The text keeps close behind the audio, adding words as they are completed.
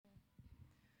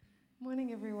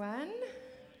Morning, everyone.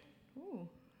 Ooh,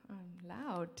 I'm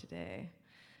loud today.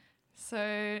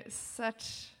 So,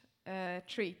 such a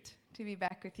treat to be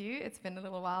back with you. It's been a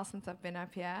little while since I've been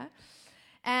up here.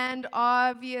 And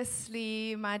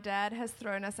obviously, my dad has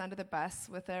thrown us under the bus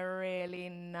with a really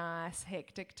nice,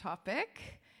 hectic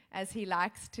topic, as he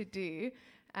likes to do.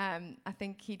 I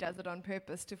think he does it on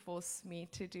purpose to force me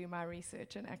to do my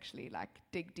research and actually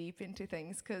dig deep into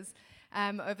things. Because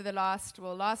over the last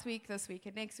week, this week,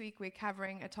 and next week, we're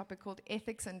covering a topic called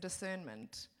ethics and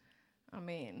discernment. I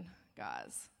mean,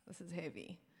 guys, this is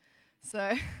heavy.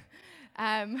 So,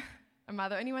 am I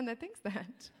the only one that thinks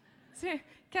that? So,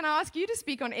 can I ask you to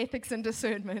speak on ethics and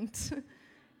discernment?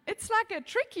 It's like a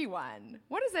tricky one.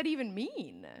 What does that even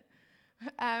mean?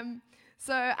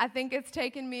 So I think it's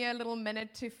taken me a little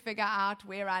minute to figure out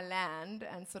where I land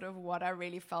and sort of what I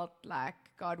really felt like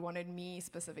God wanted me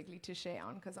specifically to share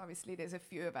on, because obviously there's a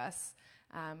few of us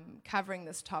covering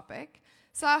this topic.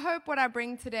 So I hope what I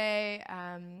bring today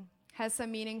has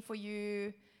some meaning for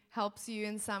you, helps you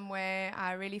in some way.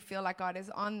 I really feel like God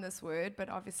is on this word, but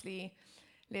obviously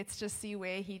let's just see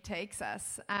where he takes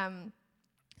us.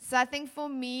 So I think for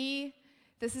me,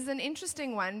 this is an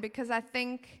interesting one because I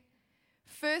think,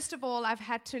 first of all, I've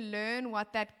had to learn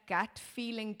what that gut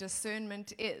feeling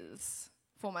discernment is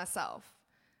for myself,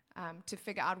 to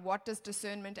figure out what does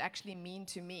discernment actually mean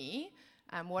to me.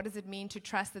 What does it mean to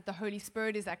trust that the Holy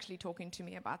Spirit is actually talking to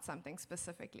me about something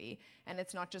specifically, and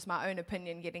it's not just my own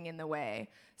opinion getting in the way.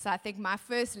 So I think my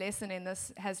first lesson in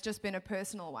this has just been a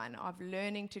personal one of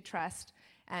learning to trust.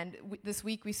 And this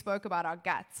week we spoke about our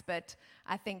guts, but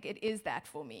I think it is that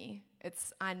for me.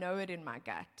 I know it in my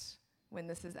gut when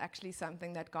this is actually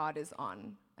something that God is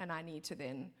on, and I need to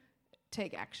then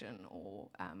take action or,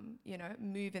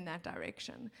 move in that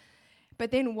direction.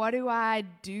 But then what do I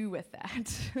do with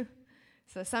that?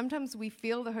 So sometimes we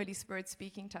feel the Holy Spirit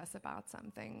speaking to us about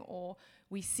something, or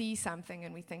we see something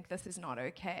and we think this is not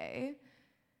okay,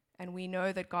 and we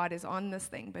know that God is on this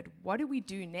thing, but what do we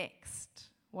do next?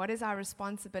 What is our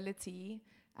responsibility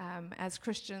as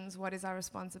Christians? What is our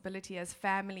responsibility as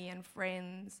family and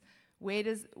friends?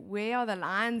 Where are the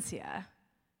lines here?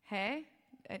 Hey?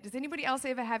 Does anybody else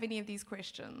ever have any of these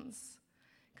questions?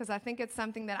 Because I think it's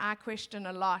something that I question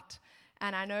a lot.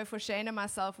 And I know for Shane and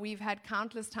myself, we've had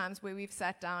countless times where we've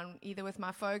sat down, either with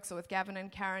my folks or with Gavin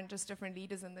and Karen, just different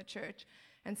leaders in the church,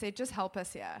 and said, just help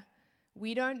us here.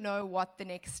 We don't know what the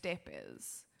next step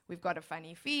is. We've got a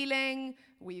funny feeling.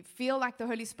 We feel like the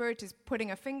Holy Spirit is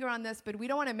putting a finger on this, but we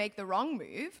don't want to make the wrong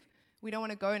move. We don't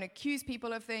want to go and accuse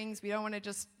people of things. We don't want to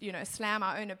just, slam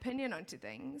our own opinion onto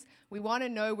things. We want to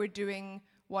know we're doing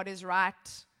what is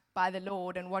right by the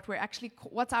Lord and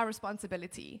what's our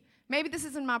responsibility. Maybe this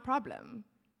isn't my problem.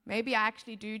 Maybe I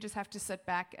actually do just have to sit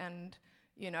back and,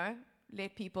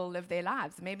 let people live their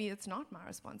lives. Maybe it's not my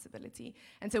responsibility.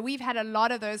 And so we've had a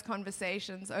lot of those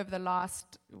conversations over the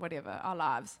last, our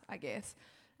lives, I guess,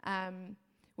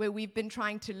 where we've been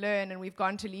trying to learn, and we've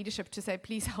gone to leadership to say,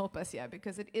 please help us here,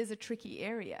 because it is a tricky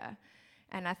area.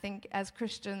 And I think as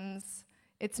Christians,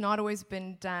 it's not always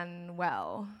been done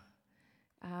well.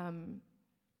 And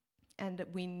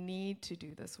we need to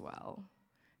do this well.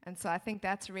 And so I think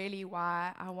that's really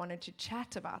why I wanted to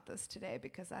chat about this today,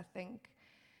 because I think,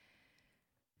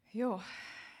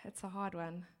 it's a hard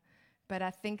one. But I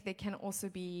think there can also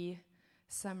be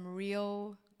some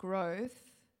real growth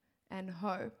and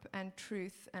hope and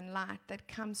truth and light that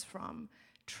comes from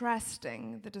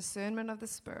trusting the discernment of the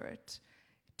Spirit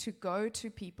to go to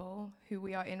people who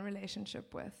we are in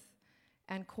relationship with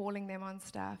and calling them on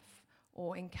stuff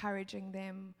or encouraging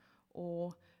them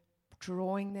or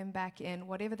drawing them back in,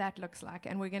 whatever that looks like.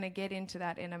 And we're going to get into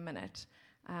that in a minute.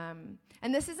 And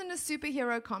this isn't a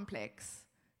superhero complex.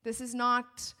 This is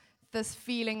not this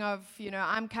feeling of,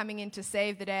 I'm coming in to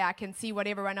save the day. I can see what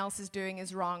everyone else is doing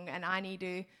is wrong, and I need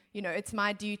to, it's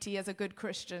my duty as a good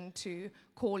Christian to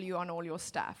call you on all your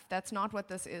stuff. That's not what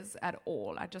this is at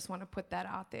all. I just want to put that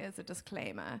out there as a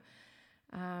disclaimer.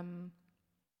 But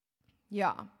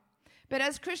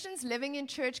as Christians living in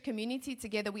church community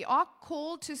together, we are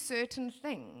called to certain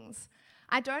things.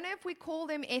 I don't know if we call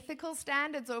them ethical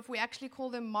standards or if we actually call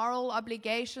them moral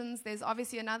obligations. There's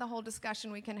obviously another whole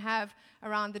discussion we can have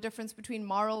around the difference between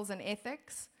morals and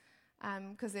ethics,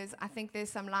 because I think there's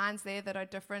some lines there that are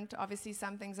different. Obviously,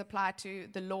 some things apply to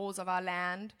the laws of our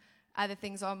land. Other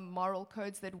things are moral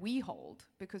codes that we hold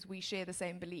because we share the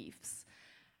same beliefs.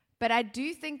 But I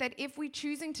do think that if we're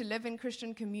choosing to live in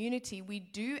Christian community, we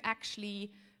do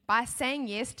actually, by saying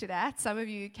yes to that, some of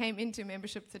you came into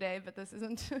membership today, but this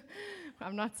isn't,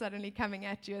 I'm not suddenly coming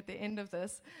at you at the end of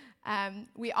this.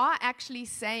 We are actually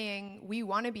saying we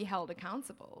want to be held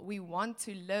accountable. We want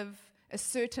to live a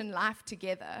certain life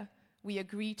together. We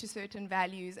agree to certain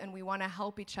values, and we want to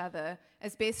help each other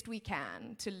as best we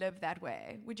can to live that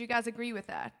way. Would you guys agree with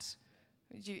that?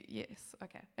 Yes,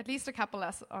 okay. At least a couple of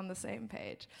us on the same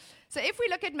page. So if we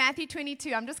look at Matthew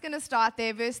 22, I'm just going to start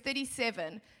there, verse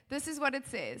 37. This is what it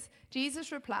says.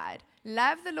 Jesus replied,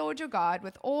 "Love the Lord your God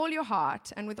with all your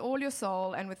heart and with all your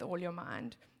soul and with all your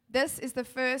mind. This is the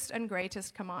first and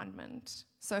greatest commandment."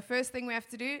 So first thing we have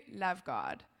to do, love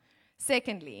God.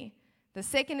 Secondly, the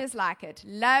second is like it.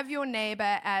 Love your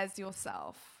neighbor as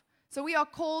yourself. So we are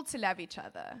called to love each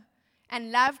other. And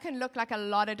love can look like a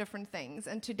lot of different things.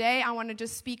 And today I want to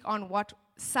just speak on what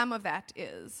some of that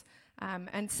is.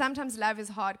 And sometimes love is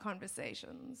hard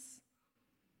conversations.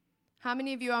 How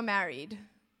many of you are married?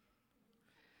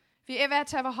 Have you ever had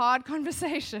to have a hard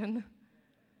conversation?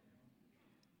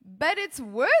 But it's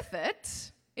worth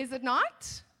it, is it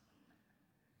not?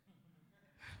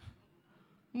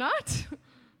 Not?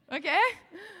 Okay.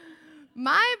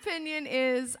 My opinion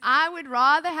is I would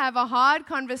rather have a hard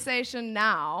conversation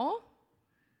now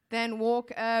than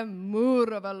walk a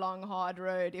moor of a long, hard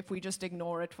road if we just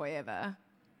ignore it forever.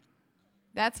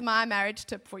 That's my marriage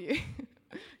tip for you.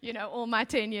 All my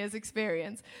 10 years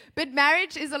experience. But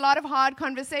marriage is a lot of hard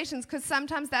conversations because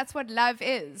sometimes that's what love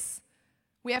is.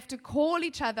 We have to call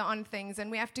each other on things,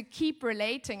 and we have to keep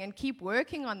relating and keep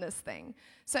working on this thing.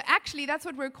 So actually, that's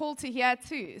what we're called to here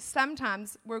too.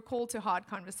 Sometimes we're called to hard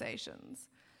conversations.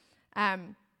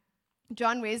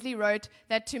 John Wesley wrote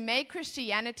that to make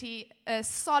Christianity a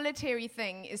solitary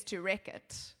thing is to wreck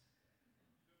it.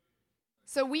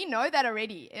 So we know that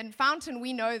already. In Fountain,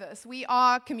 we know this. We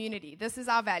are community. This is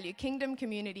our value, kingdom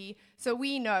community. So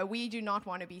we know we do not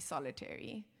want to be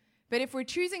solitary. But if we're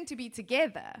choosing to be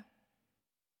together,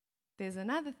 there's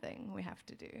another thing we have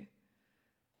to do.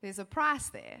 There's a price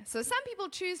there. So some people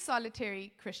choose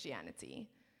solitary Christianity.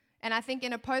 And I think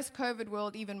in a post-COVID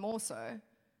world, even more so,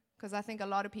 because I think a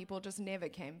lot of people just never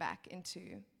came back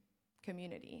into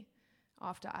community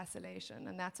after isolation.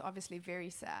 And that's obviously very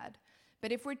sad.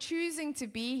 But if we're choosing to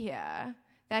be here,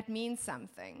 that means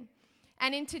something.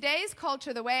 And in today's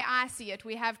culture, the way I see it,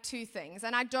 we have two things.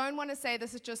 And I don't want to say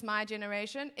this is just my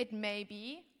generation. It may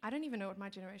be. I don't even know what my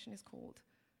generation is called.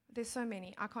 There's so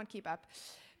many. I can't keep up.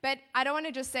 But I don't want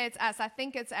to just say it's us. I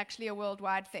think it's actually a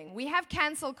worldwide thing. We have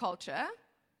cancel culture,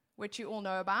 which you all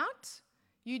know about.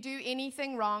 You do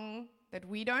anything wrong that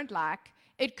we don't like.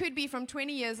 It could be from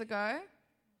 20 years ago.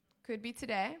 Could be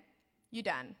today. You're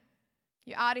done.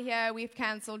 You're out of here. We've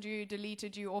canceled you,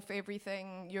 deleted you off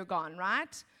everything. You're gone,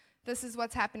 right? This is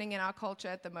what's happening in our culture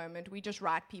at the moment. We just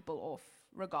write people off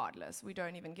regardless. We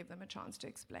don't even give them a chance to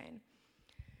explain.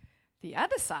 The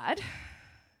other side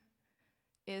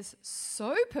is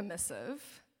so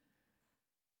permissive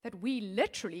that we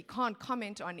literally can't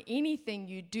comment on anything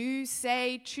you do,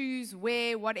 say, choose,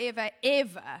 wear, whatever,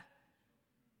 ever,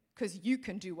 because you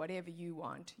can do whatever you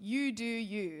want. You do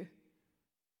you.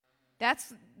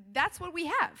 That's what we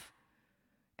have.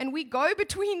 And we go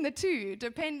between the two,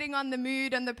 depending on the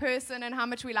mood and the person and how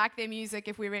much we like their music,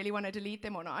 if we really want to delete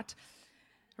them or not.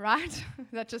 Right?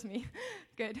 That's just me.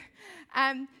 Good.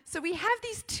 So we have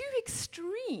these two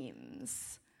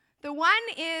extremes. The one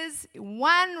is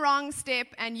one wrong step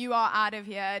and you are out of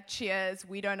here. Cheers.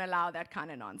 We don't allow that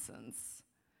kind of nonsense.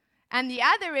 And the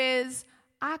other is,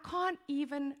 I can't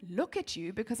even look at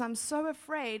you because I'm so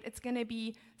afraid it's going to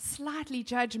be slightly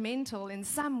judgmental in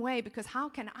some way, because how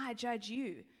can I judge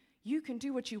you? You can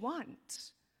do what you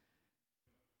want.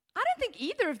 I don't think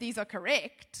either of these are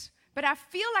correct. But I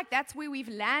feel like that's where we've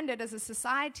landed as a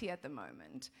society at the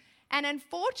moment. And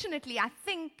unfortunately, I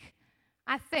think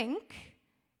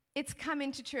it's come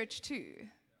into church too.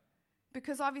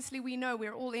 Because obviously we know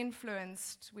we're all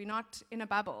influenced. We're not in a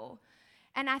bubble.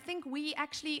 And I think we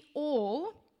actually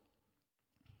all,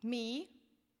 me,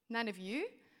 none of you,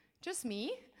 just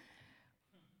me,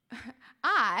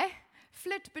 I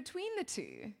flit between the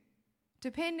two,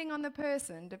 depending on the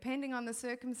person, depending on the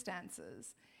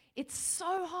circumstances. It's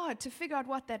so hard to figure out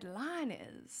what that line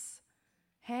is.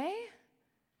 Hey?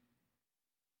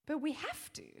 But we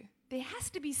have to. There has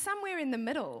to be somewhere in the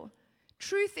middle.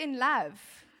 Truth in love.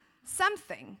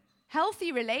 Something.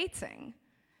 Healthy relating.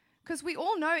 Because we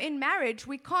all know in marriage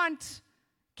we can't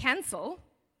cancel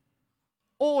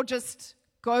or just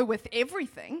go with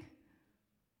everything.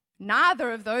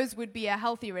 Neither of those would be a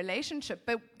healthy relationship.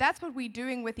 But that's what we're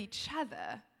doing with each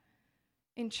other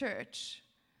in church.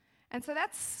 And so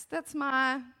that's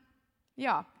my,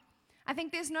 I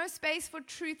think there's no space for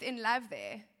truth in love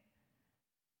there.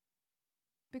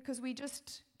 Because we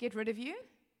just get rid of you,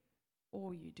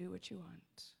 or you do what you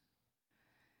want.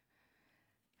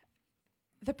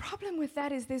 the problem with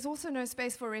that is there's also no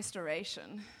space for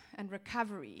restoration and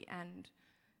recovery and,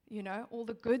 all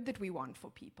the good that we want for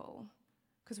people.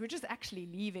 Because we're just actually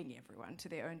leaving everyone to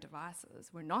their own devices.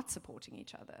 We're not supporting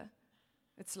each other.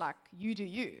 It's like, you do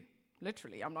you.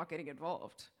 Literally, I'm not getting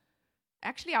involved.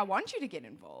 Actually, I want you to get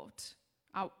involved.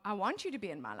 I want you to be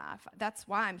in my life. That's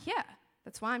why I'm here.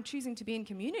 That's why I'm choosing to be in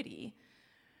community.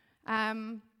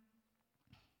 And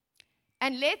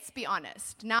let's be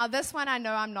honest. Now, this one I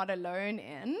know I'm not alone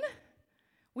in.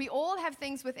 We all have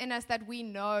things within us that we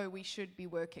know we should be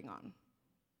working on.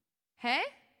 Hey?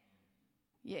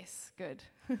 Yes, good.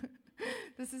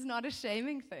 This is not a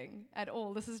shaming thing at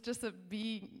all. This is just a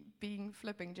being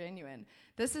flipping genuine.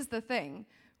 This is the thing.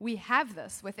 We have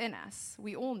this within us.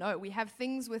 We all know we have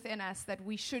things within us that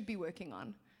we should be working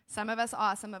on. Some of us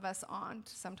are, some of us aren't.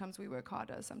 Sometimes we work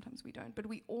harder, sometimes we don't. But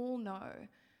we all know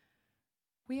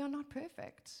we are not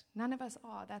perfect. None of us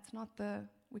are.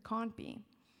 We can't be.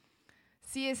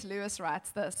 C.S. Lewis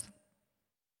writes this,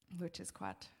 which is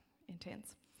quite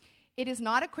intense. It is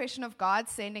not a question of God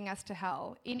sending us to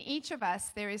hell. In each of us,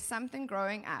 there is something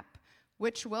growing up,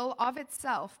 which will of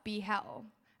itself be hell,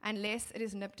 unless it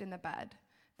is nipped in the bud.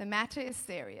 The matter is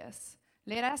serious.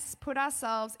 Let us put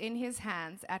ourselves in his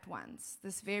hands at once,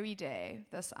 this very day,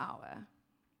 this hour.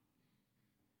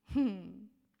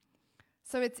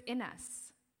 So it's in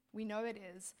us. We know it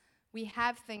is. We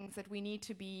have things that we need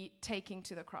to be taking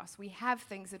to the cross. We have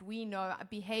things that we know,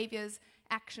 behaviors,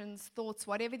 actions, thoughts,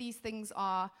 whatever these things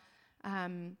are,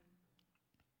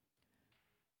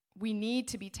 we need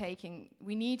to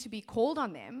be called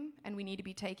on them, and we need to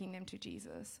be taking them to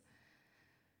Jesus.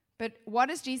 But what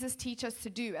does Jesus teach us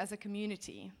to do as a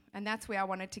community? And that's where I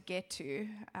wanted to get to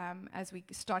as we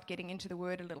start getting into the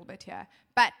word a little bit here.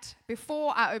 But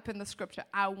before I open the scripture,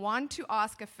 I want to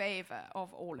ask a favor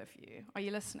of all of you. Are you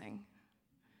listening?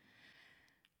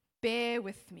 Bear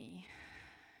with me.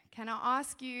 Can I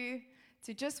ask you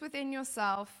to just within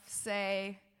yourself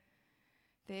say,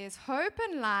 there's hope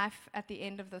and life at the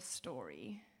end of this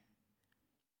story.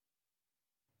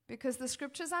 Because the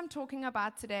scriptures I'm talking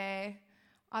about today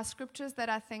are scriptures that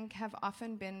I think have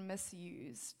often been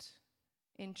misused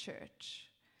in church.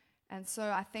 And so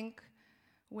I think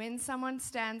when someone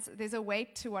stands, there's a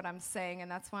weight to what I'm saying, and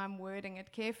that's why I'm wording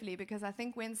it carefully, because I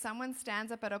think when someone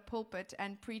stands up at a pulpit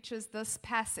and preaches this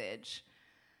passage,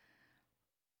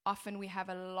 often we have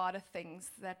a lot of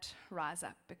things that rise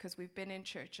up because we've been in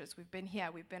churches, we've been here,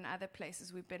 we've been other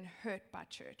places, we've been hurt by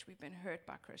church, we've been hurt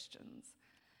by Christians.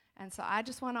 And so I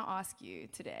just want to ask you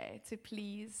today to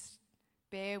please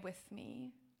bear with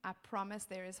me. I promise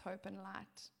there is hope and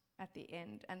light at the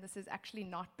end, and this is actually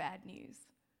not bad news.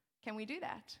 Can we do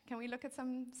that? Can we look at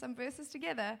some verses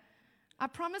together? I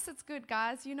promise it's good,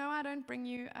 guys. You know I don't bring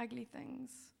you ugly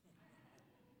things.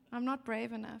 I'm not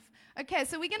brave enough. Okay,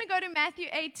 so we're going to go to Matthew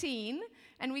 18,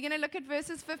 and we're going to look at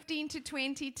verses 15 to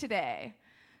 20 today.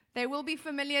 They will be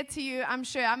familiar to you, I'm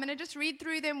sure. I'm going to just read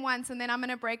through them once, and then I'm going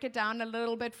to break it down a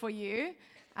little bit for you,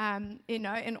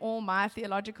 in all my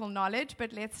theological knowledge,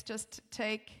 but let's just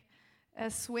take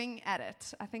a swing at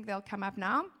it. I think they'll come up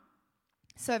now.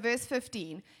 So verse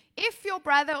 15, if your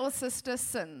brother or sister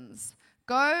sins,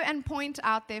 go and point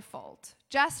out their fault,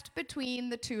 just between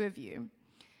the two of you.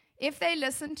 If they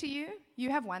listen to you,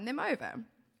 you have won them over.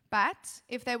 But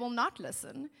if they will not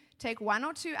listen, take one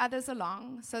or two others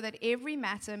along, so that every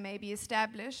matter may be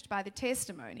established by the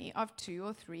testimony of 2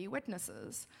 or 3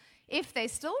 witnesses. If they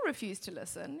still refuse to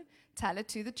listen, tell it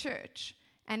to the church.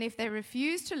 And if they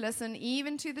refuse to listen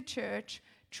even to the church,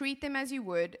 treat them as you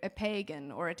would a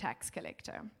pagan or a tax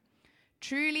collector.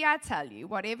 Truly I tell you,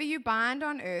 whatever you bind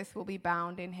on earth will be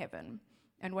bound in heaven,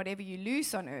 and whatever you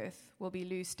loose on earth will be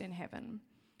loosed in heaven.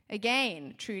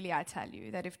 Again, truly I tell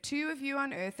you, that if 2 of you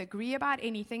on earth agree about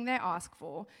anything they ask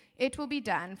for, it will be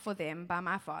done for them by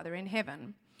my Father in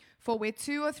heaven. For where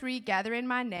 2 or 3 gather in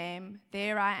my name,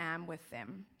 there I am with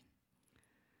them.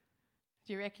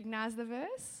 Do you recognize the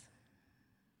verse?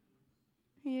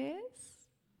 Yes?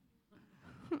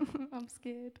 I'm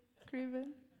scared.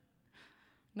 Craven.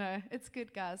 No, it's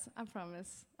good, guys. I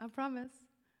promise. I promise.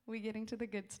 We're getting to the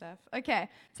good stuff. Okay,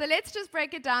 so let's just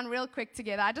break it down real quick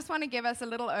together. I just want to give us a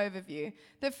little overview.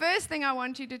 The first thing I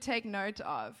want you to take note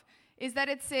of is that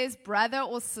it says brother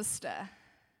or sister,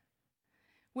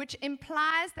 which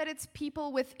implies that it's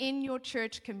people within your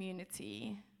church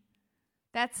community.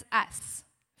 That's us,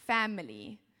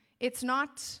 family. It's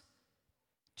not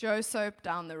Joe Soap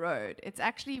down the road. It's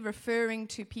actually referring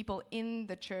to people in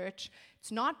the church.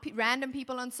 It's not random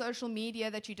people on social media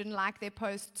that you didn't like their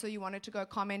post, so you wanted to go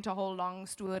comment a whole long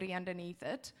story underneath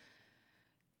it.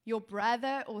 Your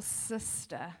brother or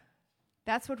sister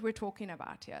That's what we're talking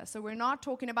about here. So we're not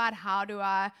talking about how do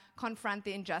I confront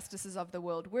the injustices of the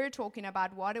world. We're talking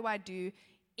about what do I do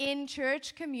in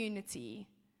church community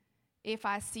if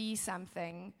I see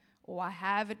something or I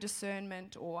have a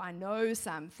discernment or I know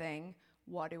something,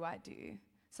 what do I do?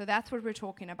 So that's what we're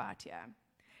talking about here.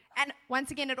 And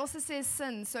once again, it also says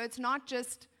sin. So it's not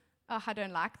just, oh, I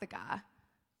don't like the guy,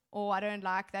 or I don't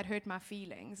like that hurt my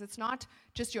feelings. It's not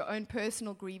just your own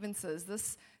personal grievances.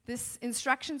 This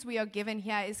instructions we are given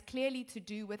here is clearly to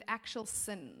do with actual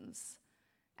sins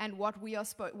and what we are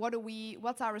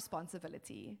what's our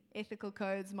responsibility? Ethical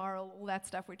codes, moral, all that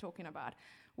stuff we're talking about.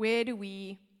 Where do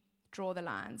we draw the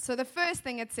line? So the first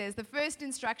thing it says, the first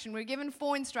instruction, we're given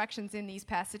 4 instructions in these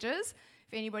passages.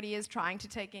 If anybody is trying to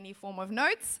take any form of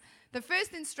notes, the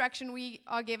first instruction we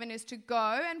are given is to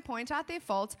go and point out their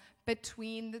faults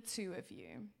between the two of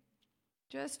you.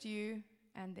 Just you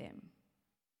and them.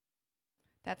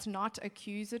 That's not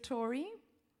accusatory.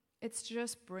 It's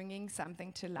just bringing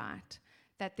something to light.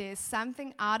 That there's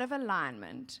something out of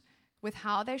alignment with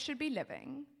how they should be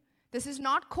living. This is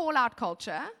not call-out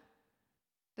culture.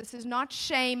 This is not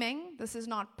shaming. This is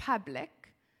not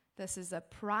public. This is a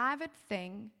private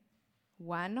thing,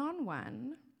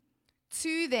 one-on-one,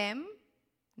 to them,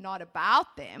 not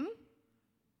about them.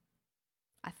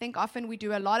 I think often we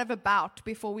do a lot of about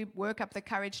before we work up the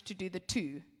courage to do the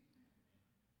to.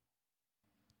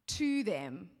 To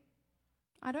them.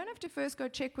 I don't have to first go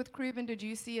check with Kruben, did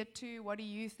you see it too? What do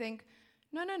you think?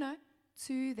 No.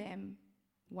 To them.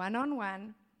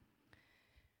 One-on-one.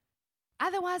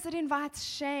 Otherwise, it invites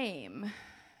shame.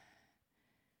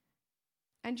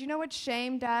 And you know what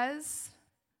shame does?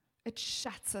 It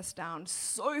shuts us down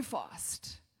so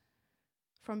fast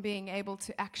from being able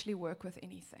to actually work with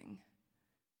anything.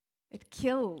 It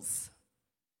kills.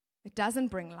 It doesn't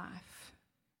bring life.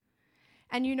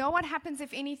 And you know what happens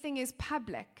if anything is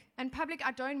public? And public,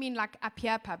 I don't mean like up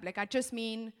here public. I just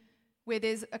mean where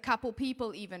there's a couple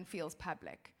people even feels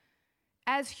public.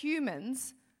 As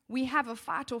humans, we have a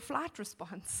fight or flight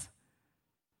response.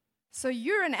 So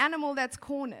you're an animal that's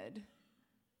cornered.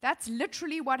 That's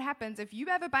literally what happens. If you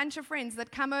have a bunch of friends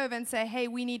that come over and say, hey,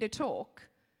 we need to talk,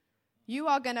 you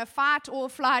are going to fight or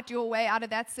flight your way out of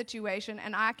that situation,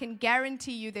 and I can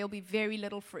guarantee you there'll be very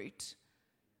little fruit.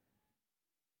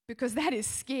 Because that is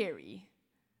scary.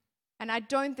 And I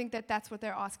don't think that that's what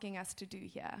they're asking us to do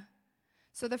here.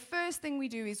 So the first thing we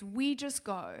do is we just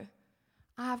go,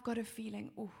 I've got a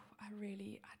feeling, I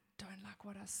don't like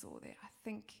what I saw there. I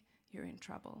think you're in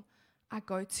trouble. I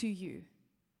go to you,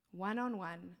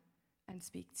 one-on-one, and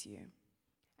speak to you.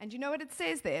 And you know what it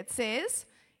says there? It says,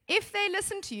 if they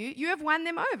listen to you, you have won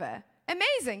them over.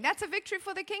 Amazing. That's a victory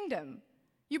for the kingdom.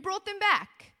 You brought them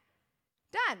back.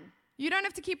 Done. You don't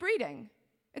have to keep reading.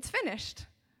 It's finished.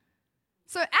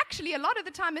 So actually, a lot of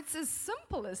the time, it's as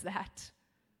simple as that.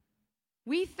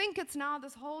 We think it's now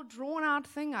this whole drawn-out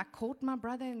thing. I caught my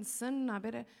brother in sin.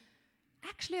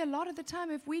 Actually, a lot of the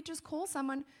time, if we just call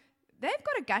someone, they've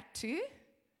got a gut too.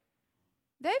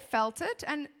 They've felt it.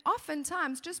 And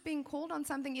oftentimes, just being called on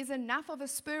something is enough of a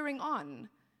spurring on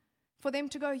for them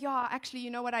to go, yeah, actually, you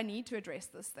know what? I need to address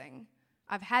this thing.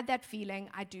 I've had that feeling.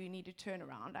 I do need to turn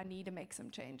around. I need to make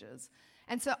some changes.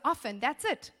 And so often, that's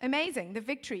it. Amazing. The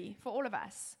victory for all of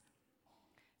us.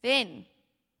 Then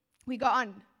we go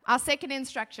on. Our second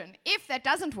instruction. If that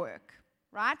doesn't work,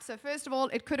 right? So first of all,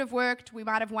 it could have worked. We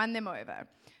might have won them over.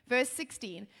 Verse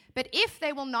 16. But if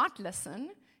they will not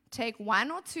listen, take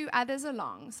 1 or 2 others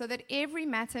along, so that every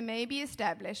matter may be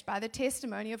established by the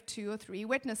testimony of 2 or 3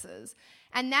 witnesses.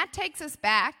 And that takes us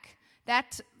back.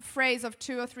 That phrase of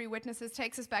 2 or 3 witnesses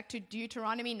takes us back to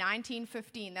Deuteronomy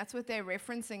 19:15. That's what they're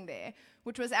referencing there,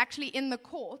 which was actually in the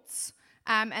courts.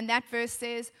 And that verse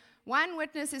says, 1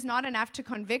 witness is not enough to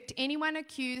convict anyone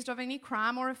accused of any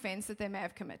crime or offense that they may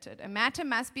have committed. A matter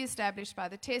must be established by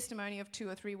the testimony of 2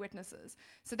 or 3 witnesses.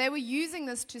 So they were using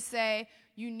this to say,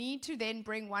 you need to then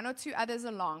bring 1 or 2 others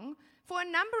along for a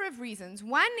number of reasons.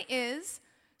 One is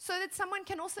so that someone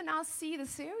can also now see the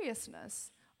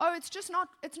seriousness. Oh, it's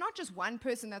not just one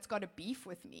person that's got a beef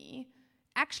with me.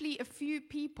 Actually, a few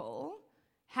people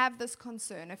have this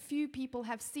concern. A few people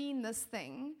have seen this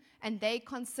thing, and they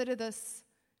consider this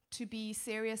to be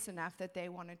serious enough that they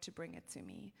wanted to bring it to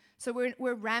me. So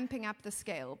we're ramping up the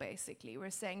scale, basically.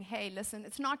 We're saying, hey, listen,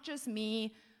 it's not just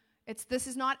me. This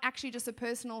is not actually just a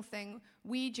personal thing.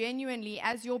 We genuinely,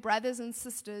 as your brothers and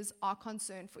sisters, are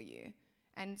concerned for you.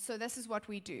 And so this is what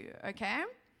we do, okay?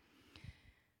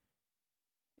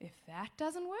 If that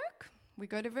doesn't work, we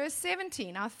go to verse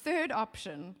 17, our third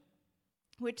option,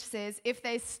 which says, if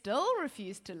they still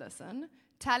refuse to listen,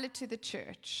 tell it to the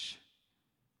church.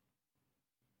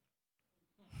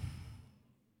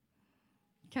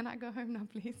 Can I go home now,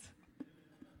 please?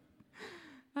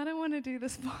 I don't want to do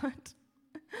this part.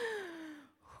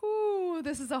 Whew,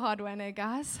 this is a hard one,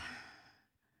 guys?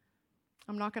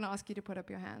 I'm not going to ask you to put up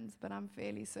your hands, but I'm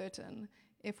fairly certain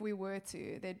if we were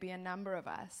to, there'd be a number of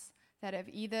us that have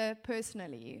either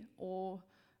personally or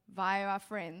via our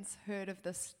friends heard of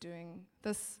this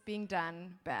being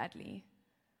done badly.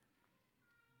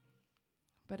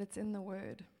 But it's in the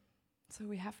Word, so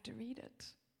we have to read it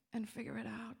and figure it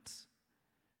out.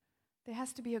 There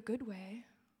has to be a good way.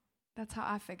 That's how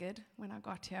I figured when I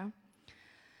got here.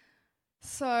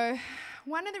 So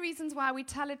one of the reasons why we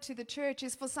tell it to the church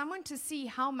is for someone to see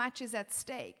how much is at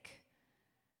stake.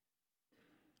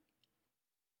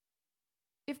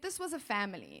 If this was a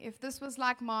family, if this was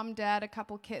like mom, dad, a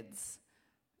couple kids,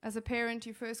 as a parent,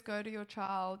 you first go to your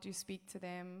child, you speak to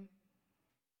them,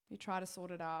 you try to sort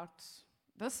it out.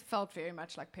 This felt very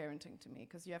much like parenting to me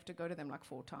because you have to go to them like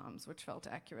 4 times, which felt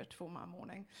accurate for my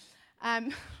morning.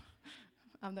 I'm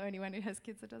the only one who has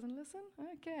kids that doesn't listen?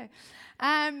 Okay.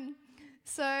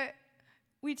 So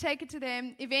we take it to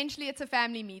them. Eventually, it's a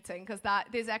family meeting because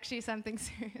there's actually something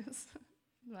serious.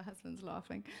 My husband's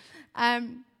laughing.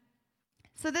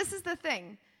 So this is the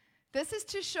thing. This is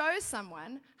to show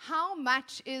someone how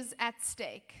much is at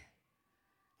stake.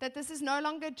 That this is no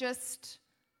longer just,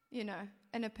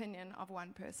 an opinion of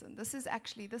one person. This is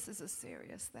a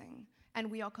serious thing. And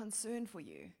we are concerned for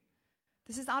you.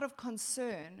 This is out of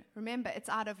concern. Remember, it's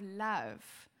out of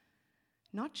love.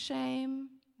 Not shame,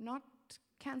 not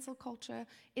cancel culture.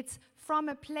 It's from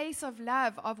a place of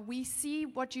love, of we see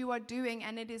what you are doing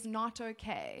and it is not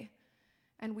okay.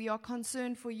 And we are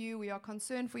concerned for you, we are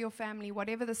concerned for your family,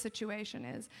 whatever the situation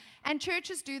is. And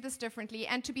churches do this differently.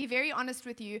 And to be very honest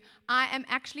with you, I am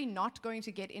actually not going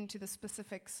to get into the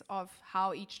specifics of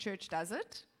how each church does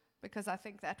it, because I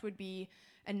think that would be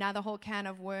another whole can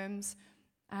of worms.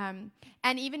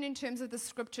 And even in terms of the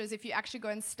scriptures, if you actually go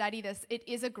and study this, it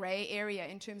is a gray area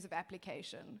in terms of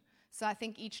application. So I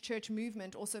think each church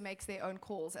movement also makes their own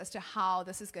calls as to how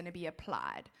this is going to be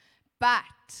applied.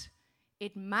 But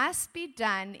it must be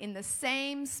done in the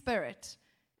same spirit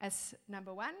as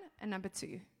number 1 and number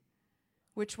 2,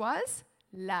 which was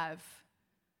love.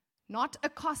 Not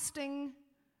accosting,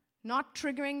 not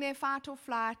triggering their fight or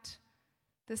flight.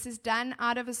 This is done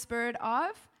out of a spirit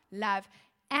of love.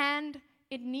 And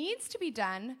it needs to be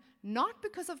done not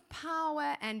because of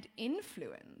power and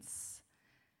influence.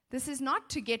 This is not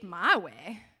to get my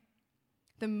way.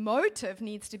 The motive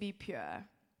needs to be pure.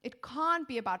 It can't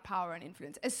be about power and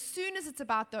influence. As soon as it's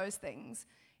about those things,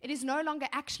 it is no longer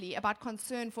actually about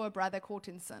concern for a brother caught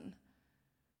in sin.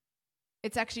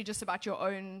 It's actually just about your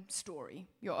own story,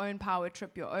 your own power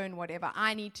trip, your own whatever.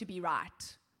 I need to be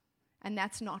right. And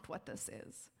that's not what this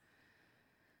is.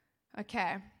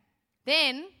 Okay.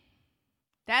 Then,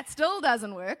 that still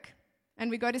doesn't work. And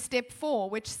we go to step 4,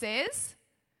 which says,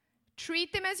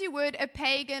 treat them as you would a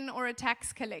pagan or a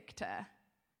tax collector.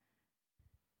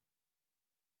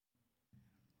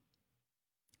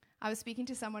 I was speaking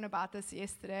to someone about this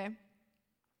yesterday.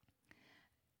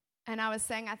 And I was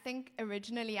saying, I think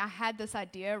originally I had this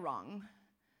idea wrong.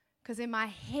 Because in my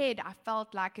head, I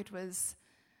felt like it was,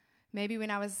 maybe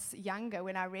when I was younger,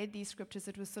 when I read these scriptures,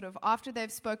 it was sort of after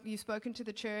you've spoken to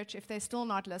the church, if they're still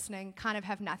not listening, kind of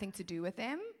have nothing to do with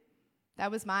them.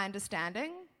 That was my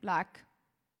understanding, like,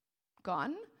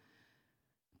 gone.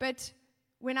 But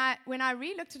when I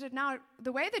re-looked at it now,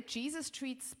 the way that Jesus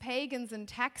treats pagans and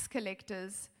tax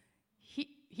collectors,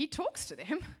 he talks to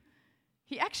them.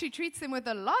 He actually treats them with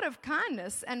a lot of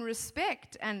kindness and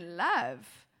respect and love.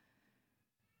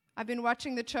 I've been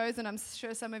watching The Chosen. I'm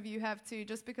sure some of you have too,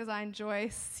 just because I enjoy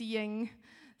seeing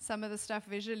some of the stuff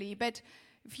visually. But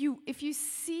if you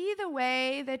see the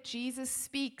way that Jesus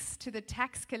speaks to the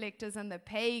tax collectors and the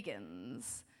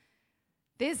pagans,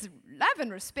 there's love and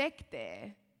respect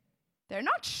there. They're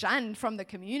not shunned from the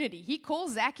community. He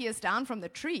calls Zacchaeus down from the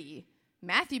tree.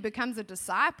 Matthew becomes a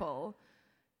disciple.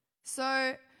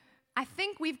 So I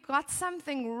think we've got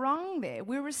something wrong there.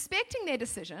 We're respecting their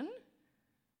decision.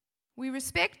 We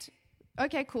respect,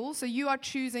 okay, cool, so you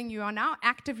are now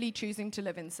actively choosing to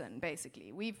live in sin,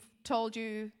 basically. We've told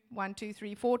you 1, 2,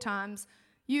 3, 4 times,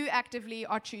 you actively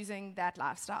are choosing that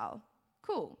lifestyle.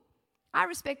 Cool. I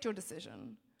respect your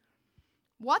decision.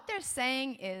 What they're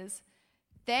saying is,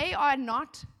 they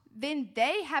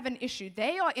have an issue.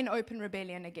 They are in open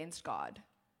rebellion against God.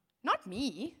 Not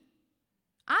me.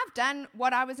 I've done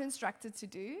what I was instructed to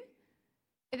do.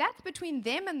 That's between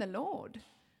them and the Lord.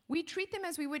 We treat them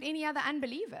as we would any other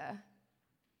unbeliever,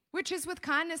 which is with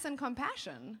kindness and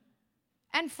compassion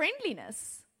and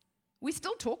friendliness. We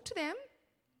still talk to them.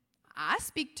 I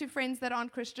speak to friends that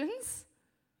aren't Christians.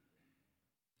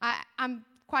 I'm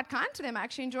quite kind to them. I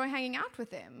actually enjoy hanging out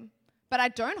with them. But I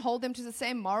don't hold them to the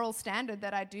same moral standard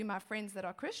that I do my friends that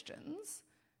are Christians,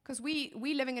 because we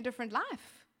living a different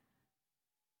life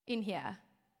in here.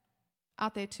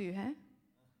 Out there too, hey?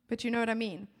 But you know what I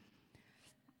mean.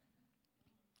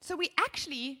 So we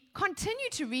actually continue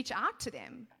to reach out to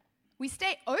them. We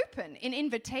stay open in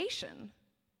invitation,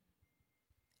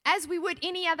 as we would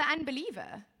any other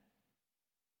unbeliever.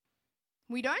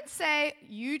 We don't say,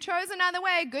 you chose another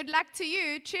way, good luck to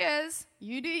you, cheers,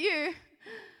 you do you.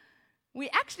 We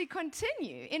actually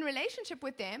continue in relationship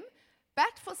with them,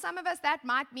 but for some of us that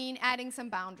might mean adding some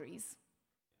boundaries,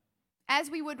 as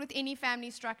we would with any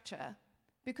family structure,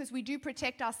 because we do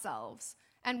protect ourselves,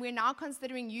 and we're now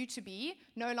considering you to be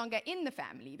no longer in the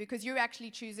family, because you're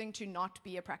actually choosing to not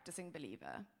be a practicing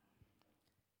believer.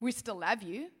 We still love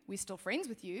you, we're still friends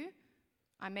with you.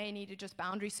 I may need to just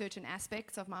boundary certain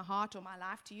aspects of my heart or my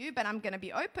life to you, but I'm going to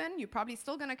be open. You're probably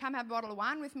still going to come have a bottle of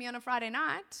wine with me on a Friday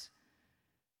night,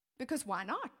 because why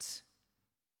not?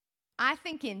 I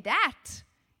think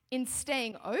in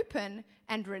staying open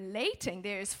and relating,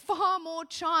 there is far more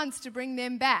chance to bring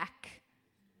them back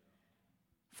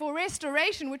for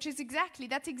restoration, which is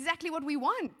that's exactly what we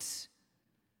want.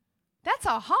 That's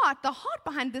our heart. The heart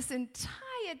behind this entire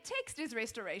text is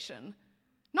restoration,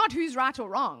 not who's right or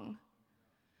wrong.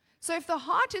 So if the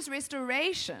heart is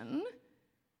restoration,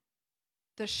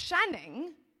 the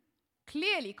shunning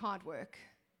clearly can't work.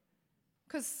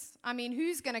 Because,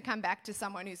 who's going to come back to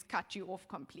someone who's cut you off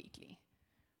completely?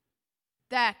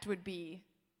 That would be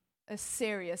a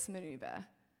serious maneuver.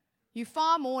 You're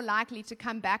far more likely to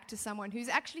come back to someone who's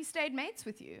actually stayed mates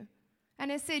with you and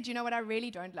has said, you know what, I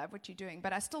really don't love what you're doing,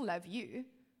 but I still love you.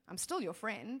 I'm still your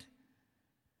friend.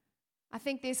 I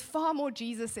think there's far more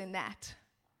Jesus in that.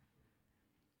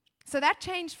 So that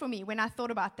changed for me when I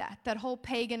thought about that whole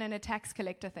pagan and a tax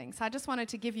collector thing. So I just wanted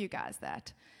to give you guys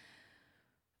that.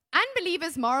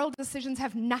 Unbelievers' moral decisions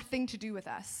have nothing to do with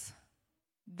us.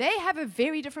 They have a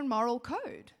very different moral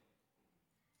code.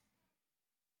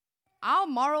 Our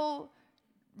moral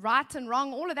right and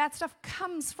wrong, all of that stuff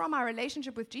comes from our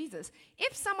relationship with Jesus.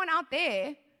 If someone out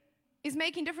there is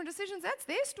making different decisions, that's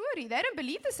their story. They don't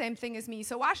believe the same thing as me,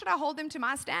 so why should I hold them to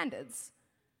my standards?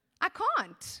 I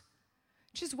can't.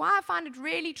 Which is why I find it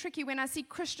really tricky when I see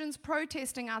Christians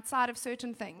protesting outside of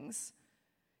certain things.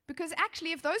 Because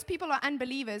actually, if those people are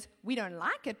unbelievers, we don't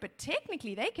like it, but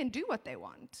technically they can do what they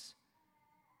want.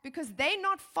 Because they're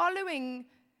not following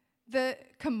the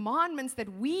commandments that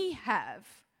we have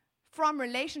from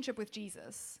relationship with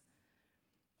Jesus.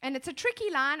 And it's a tricky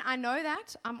line, I know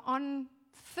that. I'm on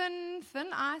thin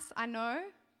ice, I know.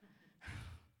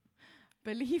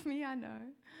 Believe me, I know.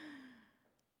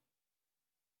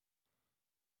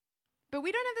 But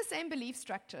we don't have the same belief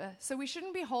structure, so we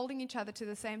shouldn't be holding each other to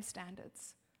the same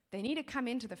standards. They need to come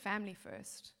into the family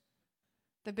first.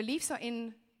 The beliefs are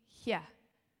in here,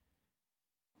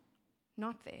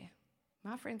 not there.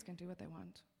 My friends can do what they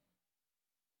want.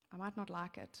 I might not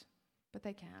like it, but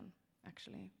they can,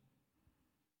 actually.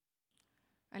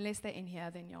 Unless they're in here,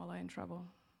 then y'all are in trouble.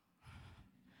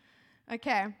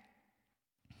 Okay.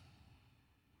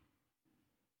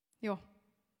 You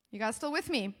guys still with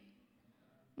me?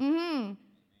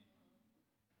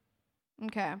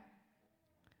 Okay.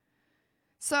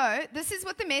 So, this is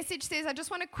what the message says. I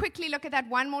just want to quickly look at that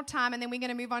one more time, and then we're going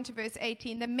to move on to verse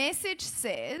 18. The message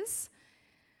says,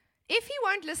 if he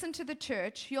won't listen to the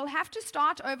church, you'll have to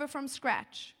start over from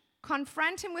scratch,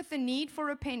 confront him with the need for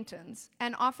repentance,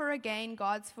 and offer again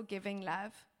God's forgiving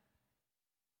love.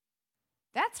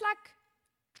 That's like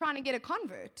trying to get a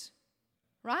convert,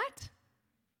 right?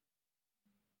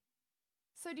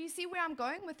 So do you see where I'm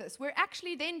going with this? We're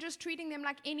actually then just treating them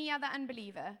like any other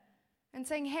unbeliever and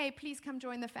saying, hey, please come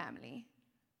join the family.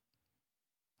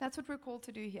 That's what we're called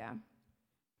to do here.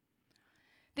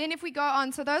 Then if we go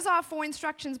on, so those are our 4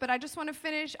 instructions, but I just want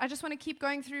to keep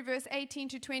going through verse 18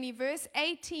 to 20. Verse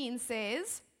 18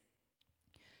 says,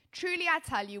 truly I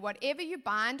tell you, whatever you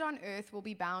bind on earth will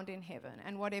be bound in heaven,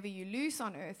 and whatever you loose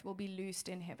on earth will be loosed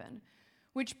in heaven.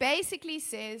 Which basically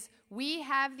says we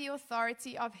have the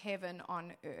authority of heaven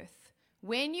on earth.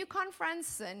 When you confront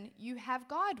sin, you have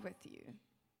God with you.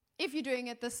 If you're doing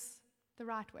it the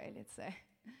right way, let's say.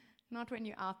 Not when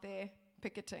you're out there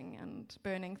picketing and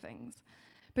burning things.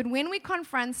 But when we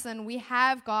confront sin, we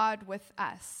have God with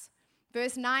us.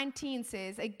 Verse 19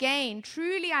 says, again,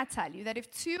 truly I tell you that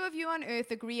if 2 of you on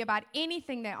earth agree about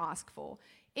anything they ask for,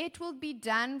 it will be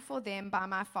done for them by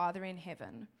my Father in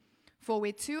heaven. For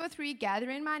where 2 or 3 gather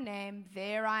in my name,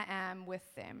 there I am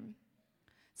with them.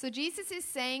 So Jesus is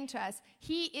saying to us,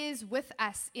 he is with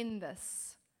us in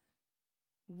this.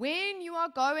 when you are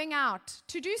going out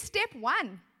to do step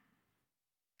 1,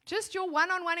 just your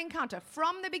one-on-one encounter,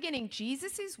 from the beginning,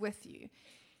 Jesus is with you.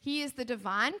 He is the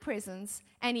divine presence,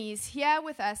 and he is here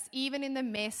with us even in the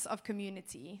mess of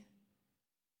community.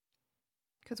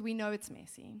 Because we know it's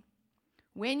messy.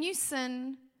 When you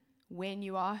sin, when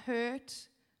you are hurt,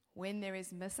 when there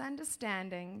is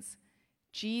misunderstandings,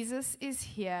 Jesus is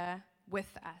here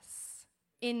with us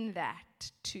in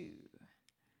that too.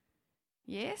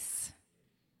 Yes?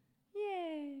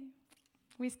 Yay.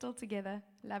 We're still together.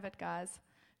 Love it, guys.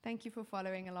 Thank you for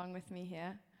following along with me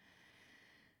here.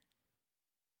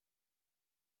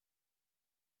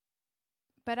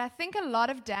 But I think a lot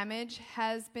of damage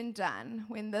has been done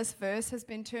when this verse has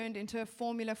been turned into a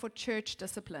formula for church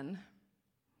discipline.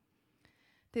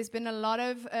 There's been a lot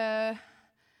of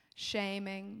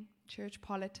shaming, church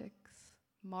politics,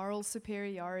 moral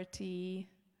superiority.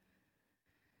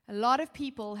 A lot of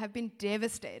people have been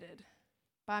devastated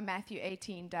by Matthew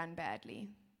 18 done badly.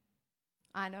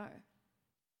 I know.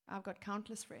 I've got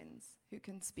countless friends who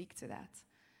can speak to that.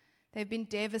 They've been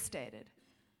devastated.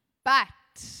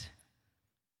 But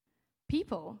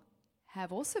people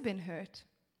have also been hurt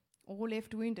or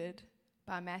left wounded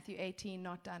by Matthew 18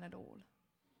 not done at all.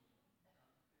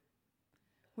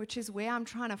 Which is where I'm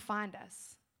trying to find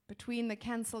us. Between the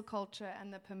cancel culture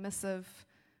and the permissive,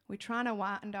 we're trying to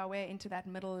wind our way into that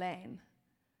middle lane.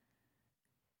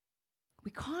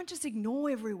 We can't just ignore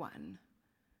everyone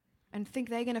and think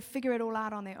they're going to figure it all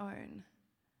out on their own.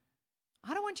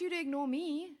 I don't want you to ignore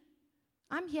me.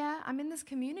 I'm here. I'm in this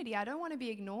community. I don't want to be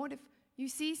ignored. If you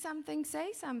see something,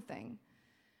 say something.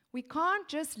 We can't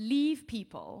just leave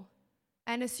people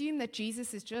and assume that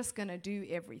Jesus is just going to do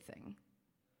everything.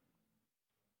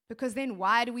 Because then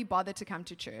why do we bother to come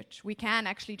to church? We can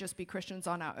actually just be Christians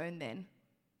on our own then.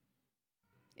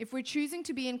 If we're choosing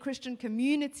to be in Christian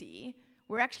community,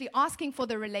 we're actually asking for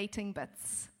the relating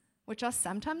bits, which are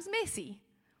sometimes messy.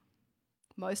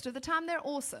 Most of the time they're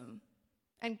awesome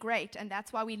and great, and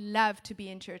that's why we love to be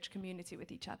in church community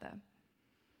with each other.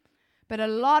 But a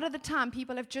lot of the time,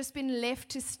 people have just been left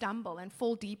to stumble and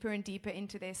fall deeper and deeper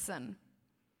into their sin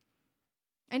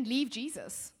and leave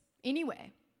Jesus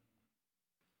anyway.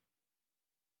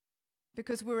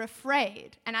 Because we're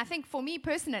afraid. And I think for me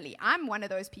personally, I'm one of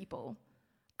those people.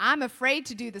 I'm afraid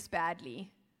to do this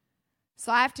badly.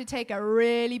 So I have to take a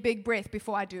really big breath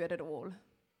before I do it at all.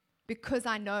 Because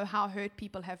I know how hurt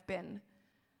people have been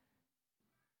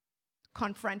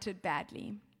confronted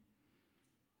badly.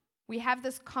 We have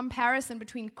this comparison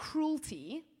between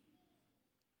cruelty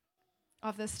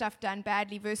of the stuff done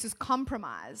badly versus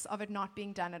compromise of it not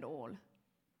being done at all.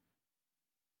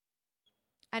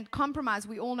 And compromise,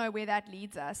 we all know where that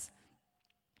leads us.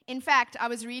 In fact, I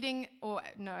was reading,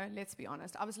 let's be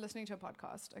honest, I was listening to a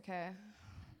podcast, okay?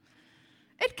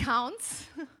 It counts.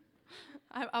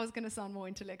 I was going to sound more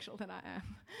intellectual than I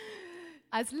am.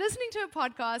 I was listening to a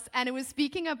podcast, and it was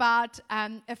speaking about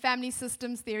a family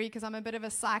systems theory, because I'm a bit of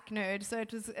a psych nerd, so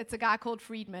it's a guy called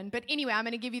Friedman. But anyway, I'm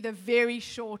going to give you the very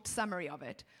short summary of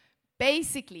it.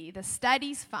 Basically, the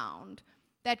studies found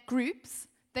that groups,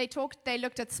 they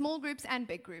looked at small groups and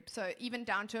big groups, so even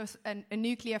down to a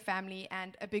nuclear family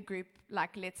and a big group,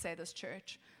 like let's say this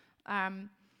church.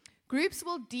 Groups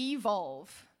will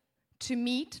devolve to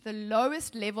meet the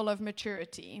lowest level of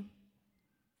maturity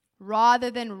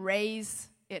rather than raise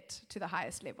it to the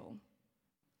highest level.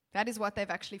 That is what they've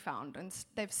actually found, and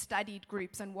they've studied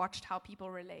groups and watched how people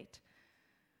relate.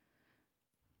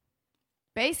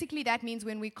 Basically, that means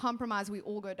when we compromise, we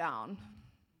all go down.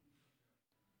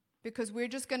 Because we're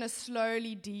just going to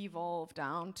slowly devolve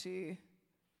down to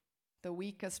the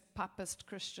weakest, puppest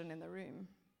Christian in the room.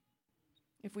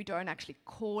 If we don't actually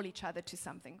call each other to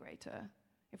something greater.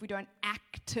 If we don't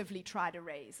actively try to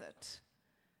raise it.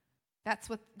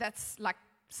 That's like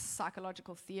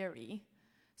psychological theory.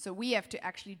 So we have to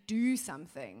actually do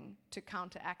something to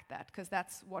counteract that, because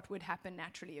that's what would happen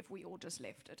naturally if we all just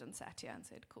left it and sat here and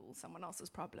said, cool, someone else's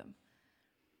problem.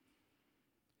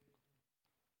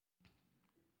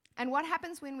 And what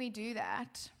happens when we do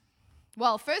that?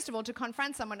 Well, first of all, to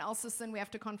confront someone else's sin, we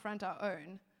have to confront our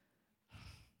own.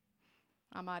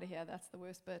 I'm out of here, that's the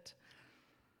worst bit.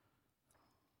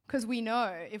 Because we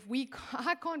know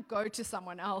I can't go to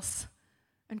someone else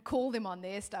and call them on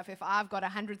their stuff if I've got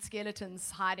 100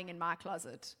 skeletons hiding in my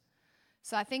closet.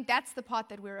 So I think that's the part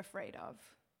that we're afraid of.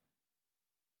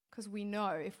 Because we know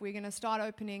if we're going to start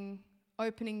opening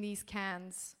these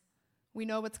cans, we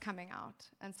know what's coming out.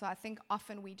 And so I think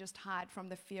often we just hide from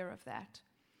the fear of that.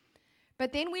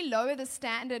 But then we lower the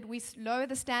standard. We lower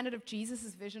the standard of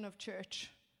Jesus' vision of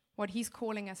church, what he's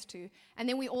calling us to. And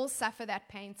then we all suffer that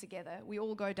pain together. We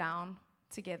all go down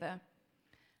together.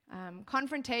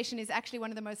 Confrontation is actually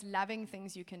one of the most loving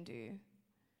things you can do.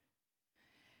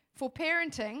 For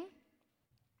parenting,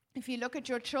 if you look at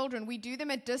your children, we do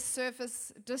them a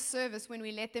disservice when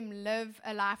we let them live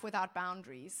a life without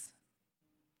boundaries.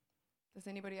 Does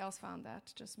anybody else find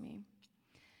that? Just me.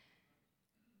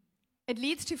 It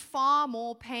leads to far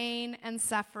more pain and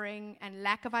suffering and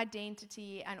lack of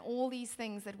identity and all these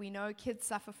things that we know kids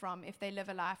suffer from if they live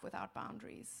a life without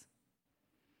boundaries,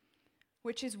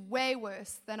 which is way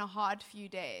worse than a hard few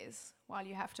days while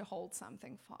you have to hold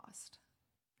something fast.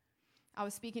 I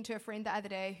was speaking to a friend the other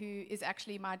day who is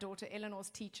actually my daughter Eleanor's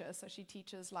teacher, so she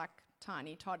teaches like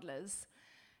tiny toddlers.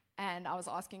 And I was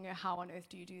asking her, how on earth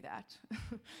do you do that?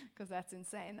 Because that's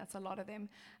insane. That's a lot of them.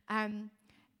 And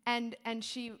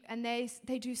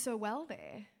they do so well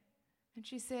there. And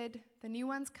she said, the new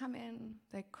ones come in,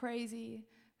 they're crazy,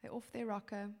 they're off their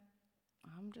rocker.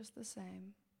 I'm just the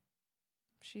same.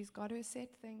 She's got her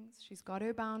set things, she's got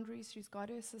her boundaries, she's got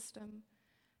her system,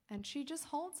 and she just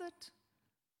holds it.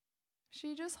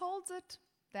 She just holds it.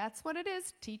 That's what it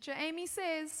is. Teacher Amy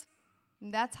says.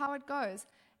 And that's how it goes.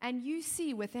 And you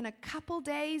see within a couple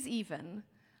days even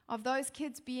of those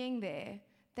kids being there,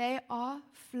 they are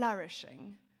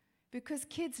flourishing because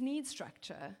kids need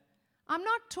structure. I'm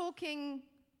not talking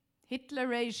Hitler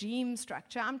regime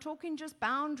structure. I'm talking just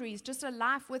boundaries, just a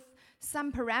life with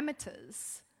some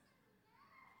parameters.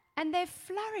 And they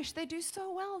flourish. They do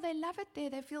so well. They love it there.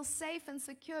 They feel safe and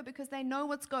secure because they know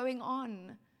what's going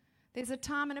on. There's a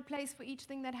time and a place for each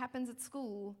thing that happens at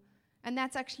school. And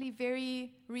that's actually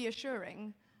very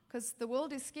reassuring because the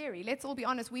world is scary. Let's all be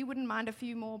honest. We wouldn't mind a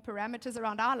few more parameters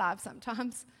around our lives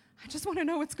sometimes. I just want to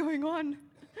know what's going on.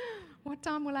 What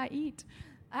time will I eat?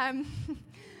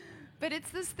 But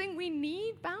it's this thing, we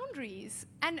need boundaries.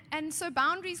 And so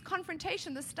boundaries,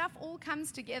 confrontation, the stuff all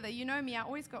comes together. You know me, I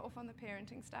always go off on the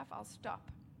parenting stuff. I'll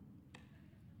stop.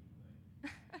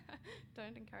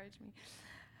 Don't encourage me.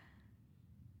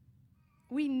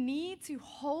 We need to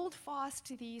hold fast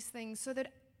to these things so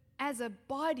that as a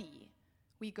body,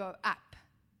 we go up,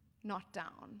 not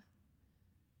down.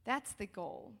 That's the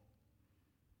goal.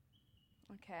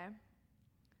 Okay.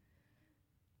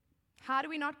 How do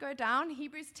we not go down?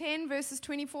 Hebrews 10, verses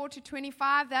 24 to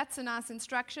 25, that's a nice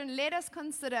instruction. Let us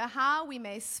consider how we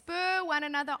may spur one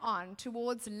another on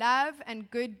towards love and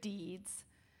good deeds,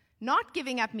 not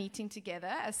giving up meeting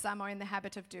together, as some are in the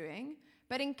habit of doing,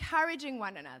 but encouraging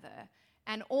one another,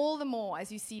 and all the more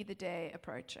as you see the day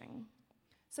approaching.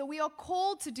 So we are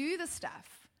called to do the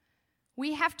stuff.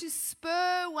 We have to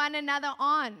spur one another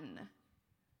on,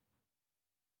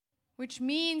 which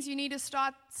means you need to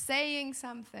start saying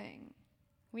something.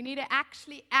 We need to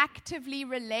actually actively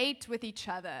relate with each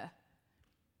other.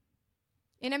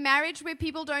 In a marriage where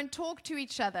people don't talk to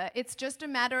each other, it's just a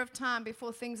matter of time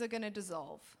before things are going to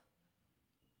dissolve.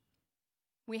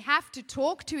 We have to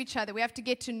talk to each other. We have to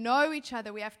get to know each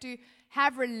other. We have to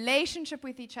have relationship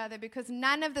with each other because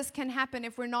none of this can happen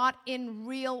if we're not in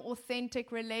real,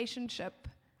 authentic relationship.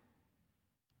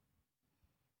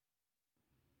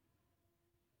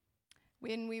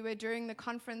 When we were during the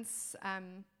conference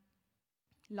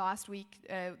last week,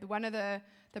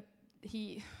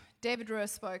 David Ruhr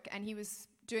spoke, and he was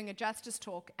doing a justice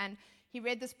talk, and he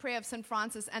read this prayer of St.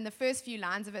 Francis, and the first few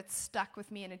lines of it stuck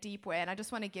with me in a deep way, and I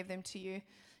just want to give them to you.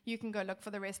 You can go look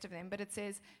for the rest of them, but it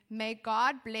says, may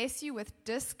God bless you with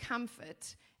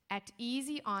discomfort at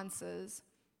easy answers,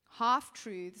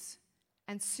 half-truths,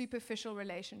 and superficial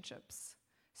relationships,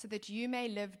 so that you may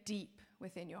live deep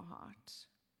within your heart.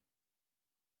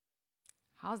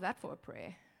 How's that for a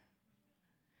prayer?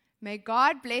 May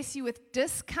God bless you with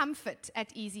discomfort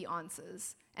at easy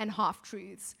answers and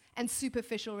half-truths and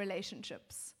superficial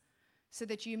relationships, so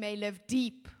that you may live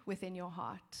deep within your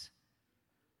heart.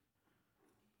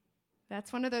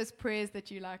 That's one of those prayers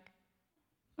that you like,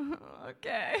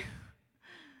 okay,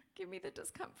 give me the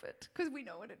discomfort, because we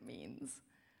know what it means.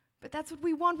 But that's what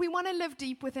we want. We want to live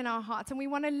deep within our hearts, and we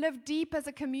want to live deep as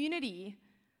a community.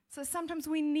 So sometimes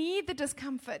we need the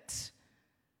discomfort.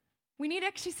 We need to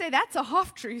actually say, that's a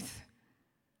half-truth.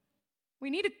 We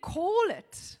need to call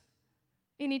it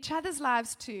in each other's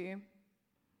lives too.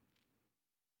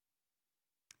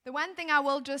 The one thing I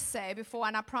will just say before,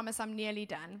 and I promise I'm nearly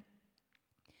done,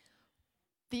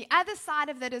 the other side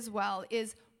of that as well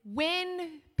is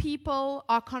when people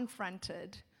are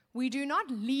confronted, we do not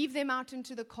leave them out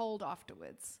into the cold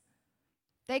afterwards.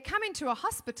 They come into a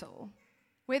hospital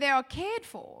where they are cared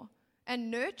for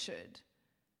and nurtured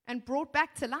and brought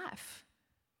back to life.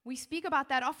 We speak about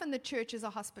that often. The church is a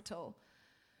hospital.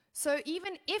 So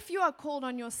even if you are called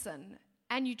on your sin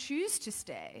and you choose to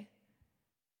stay,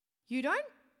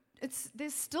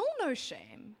 there's still no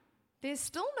shame, There's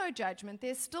still no judgment.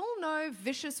 There's still no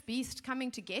vicious beast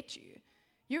coming to get you.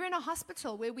 You're in a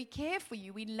hospital where we care for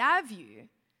you. We love you.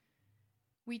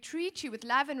 We treat you with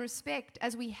love and respect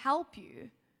as we help you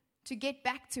to get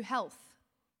back to health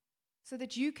so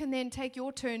that you can then take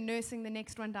your turn nursing the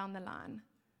next one down the line.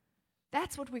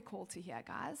 That's what we're called to here,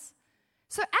 guys.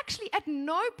 So actually, at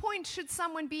no point should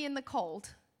someone be in the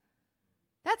cold.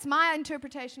 That's my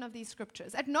interpretation of these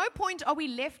scriptures. At no point are we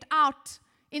left out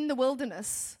in the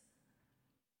wilderness.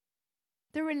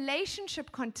 The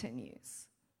relationship continues.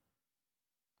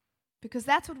 Because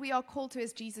that's what we are called to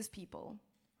as Jesus people.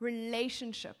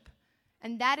 Relationship.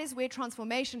 And that is where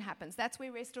transformation happens. That's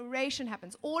where restoration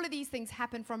happens. All of these things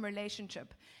happen from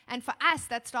relationship. And for us,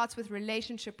 that starts with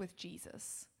relationship with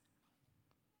Jesus,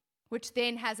 which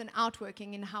then has an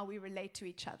outworking in how we relate to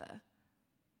each other.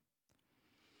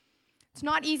 It's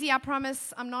not easy, I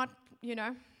promise. I'm not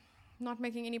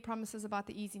making any promises about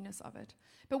the easiness of it.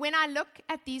 But when I look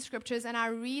at these scriptures and I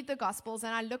read the Gospels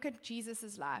and I look at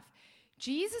Jesus' life,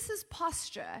 Jesus'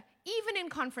 posture, even in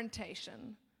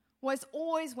confrontation, was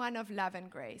always one of love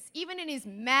and grace. Even in his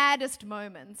maddest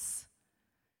moments,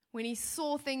 when he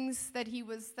saw things that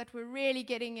were really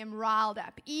getting him riled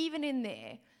up, even in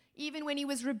there, even when he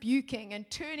was rebuking and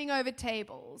turning over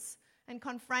tables and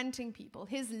confronting people,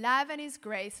 his love and his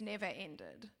grace never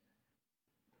ended.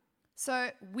 So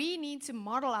we need to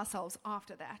model ourselves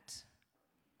after that.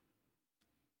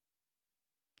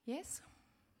 Yes?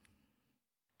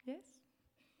 Yes?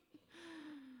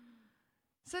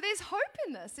 So there's hope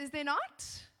in this, is there not?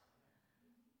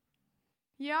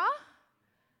 Yeah?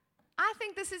 I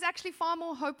think this is actually far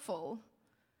more hopeful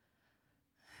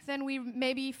than we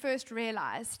maybe first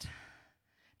realized.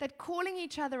 That calling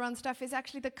each other on stuff is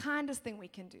actually the kindest thing we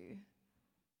can do.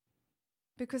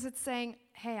 Because it's saying,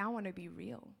 hey, I want to be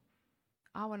real.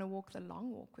 I want to walk the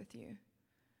long walk with you.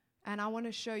 And I want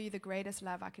to show you the greatest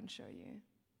love I can show you,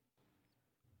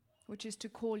 which is to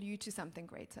call you to something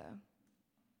greater.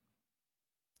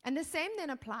 And the same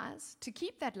then applies to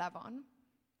keep that love on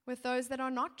with those that are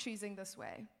not choosing this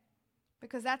way,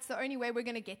 because that's the only way we're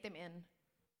going to get them in,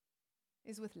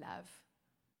 is with love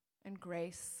and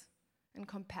grace and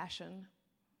compassion.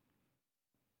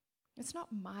 It's not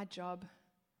my job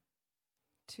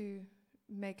to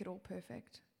make it all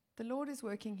perfect. The Lord is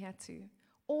working here too.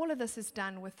 All of this is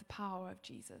done with the power of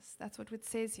Jesus. That's what it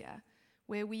says here,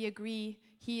 where we agree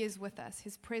he is with us,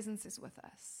 his presence is with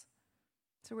us.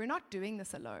 So we're not doing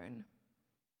this alone.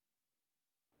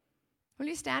 Will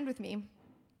you stand with me?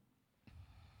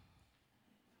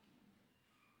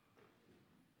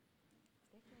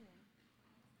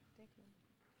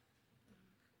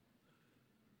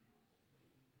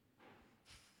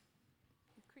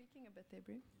 You're creaking a bit there,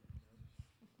 Bru.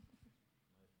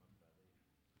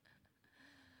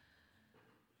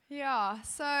 Yeah,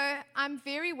 so I'm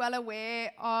very well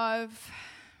aware of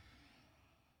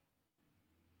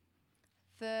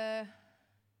the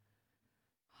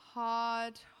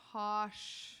hard,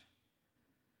 harsh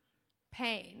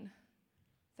pain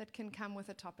that can come with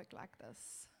a topic like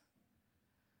this.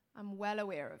 I'm well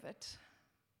aware of it.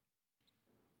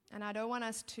 And I don't want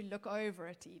us to look over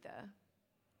it either.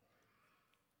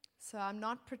 So I'm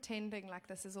not pretending like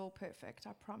this is all perfect,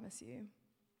 I promise you.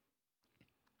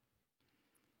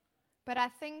 But I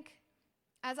think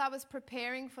as I was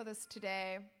preparing for this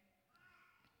today,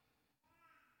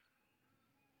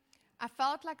 I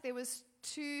felt like there was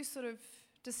two sort of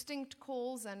distinct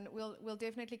calls, and we'll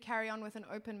definitely carry on with an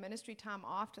open ministry time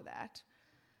after that.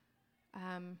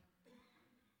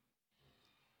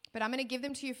 But I'm going to give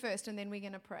them to you first, and then we're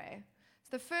going to pray.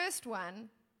 So the first one,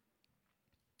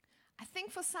 I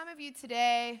think for some of you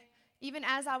today, even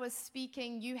as I was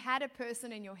speaking, you had a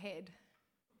person in your head.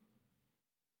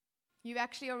 You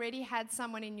actually already had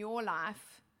someone in your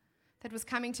life that was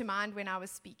coming to mind when I was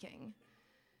speaking.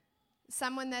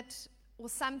 Someone that, or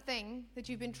something that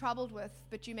you've been troubled with,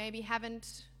 but you maybe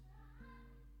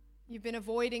you've been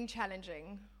avoiding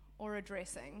challenging or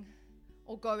addressing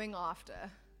or going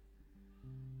after.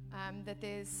 That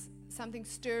there's something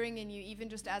stirring in you, even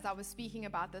just as I was speaking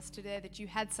about this today, that you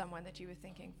had someone that you were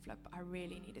thinking, flip, I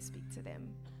really need to speak to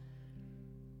them.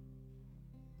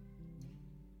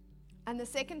 And the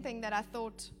second thing that I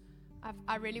thought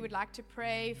I really would like to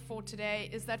pray for today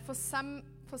is that for some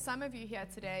of you here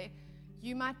today,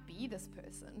 you might be this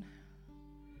person.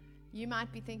 You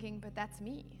might be thinking, but that's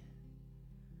me.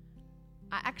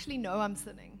 I actually know I'm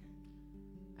sinning,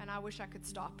 and I wish I could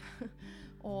stop.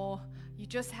 Or you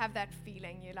just have that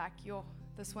feeling, you're like,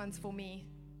 this one's for me.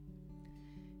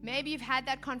 Maybe you've had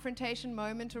that confrontation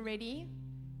moment already.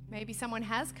 Maybe someone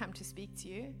has come to speak to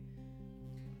you.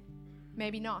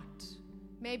 Maybe not.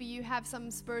 Maybe you have some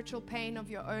spiritual pain of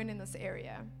your own in this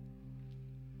area.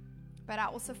 But I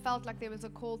also felt like there was a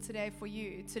call today for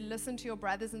you to listen to your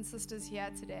brothers and sisters here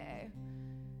today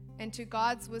and to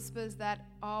God's whispers that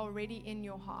are already in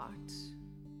your heart,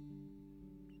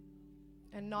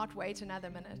 and not wait another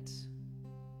minute.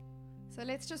 So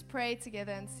let's just pray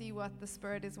together and see what the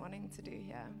Spirit is wanting to do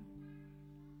here.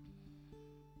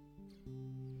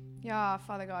 Yeah,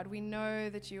 Father God, we know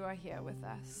that you are here with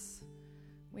us.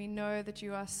 We know that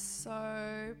you are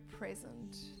so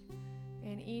present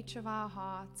in each of our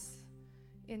hearts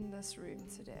in this room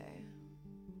today.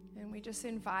 And we just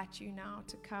invite you now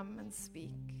to come and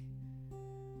speak.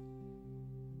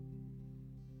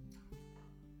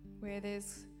 Where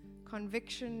there's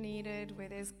conviction needed, where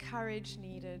there's courage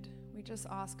needed, we just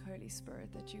ask, Holy Spirit,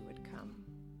 that you would come.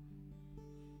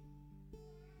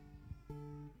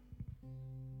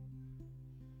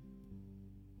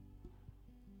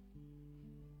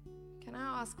 Can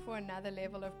I ask for another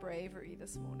level of bravery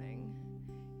this morning?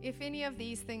 If any of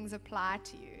these things apply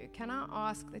to you, can I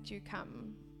ask that you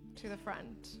come to the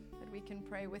front, that we can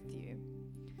pray with you?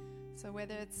 So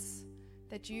whether it's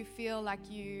that you feel like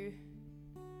you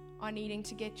are needing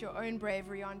to get your own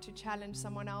bravery on to challenge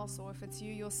someone else, or if it's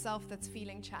you yourself that's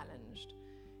feeling challenged,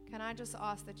 can I just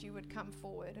ask that you would come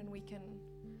forward and we can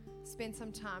spend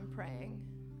some time praying?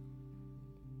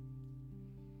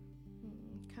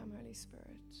 Come, Holy Spirit.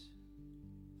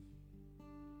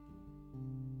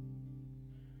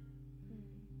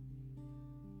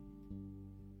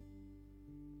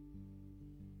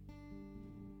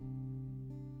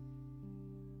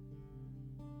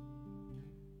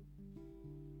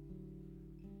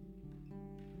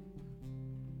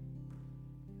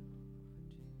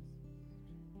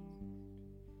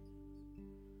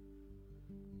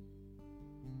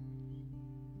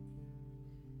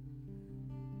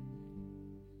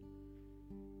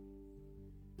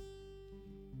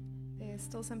 There's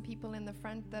still some people in the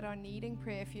front that are needing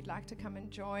prayer. If you'd like to come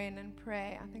and join and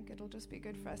pray, I think it'll just be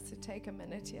good for us to take a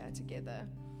minute here together.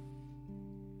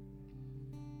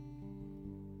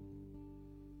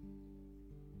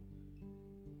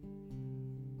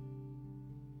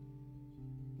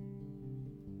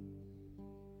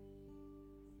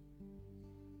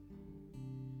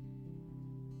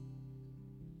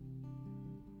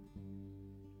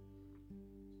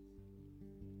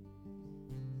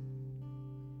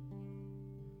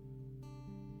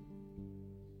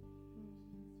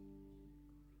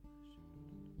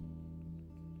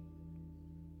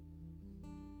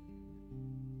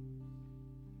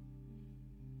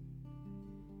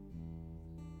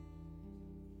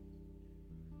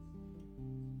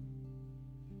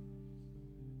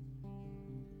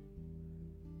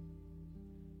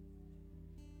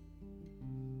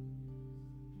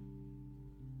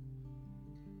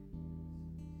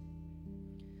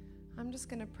 I'm just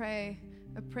going to pray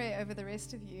a prayer over the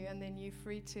rest of you, and then you're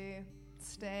free to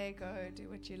stay, go, do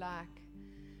what you like.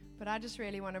 But I just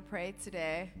really want to pray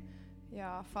today.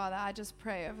 Yeah, Father, I just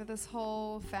pray over this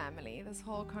whole family, this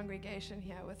whole congregation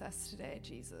here with us today,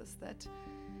 Jesus, that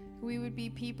we would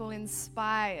be people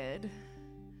inspired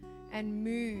and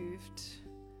moved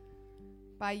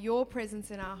by your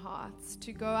presence in our hearts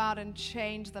to go out and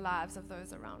change the lives of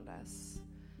those around us.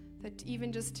 That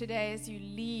even just today as you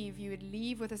leave, you would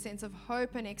leave with a sense of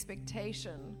hope and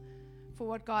expectation for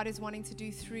what God is wanting to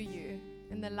do through you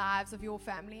in the lives of your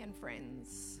family and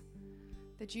friends.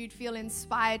 That you'd feel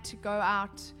inspired to go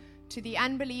out to the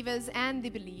unbelievers and the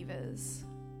believers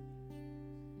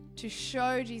to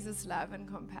show Jesus' love and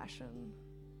compassion.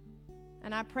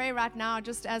 And I pray right now,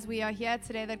 just as we are here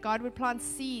today, that God would plant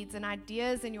seeds and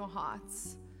ideas in your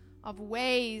hearts of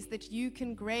ways that you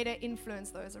can greater influence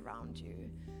those around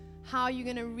you. How you're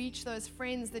going to reach those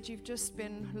friends that you've just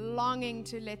been longing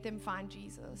to let them find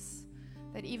Jesus.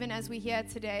 That even as we hear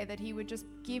today, that He would just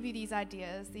give you these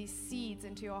ideas, these seeds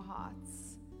into your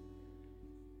hearts.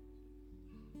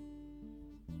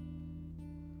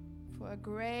 For a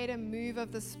greater move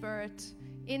of the Spirit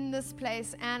in this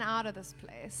place and out of this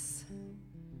place.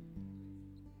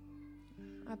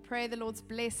 I pray the Lord's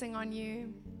blessing on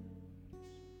you.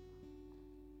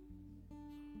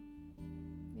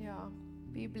 Yeah.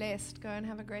 Be blessed. Go and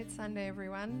have a great Sunday,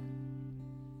 everyone.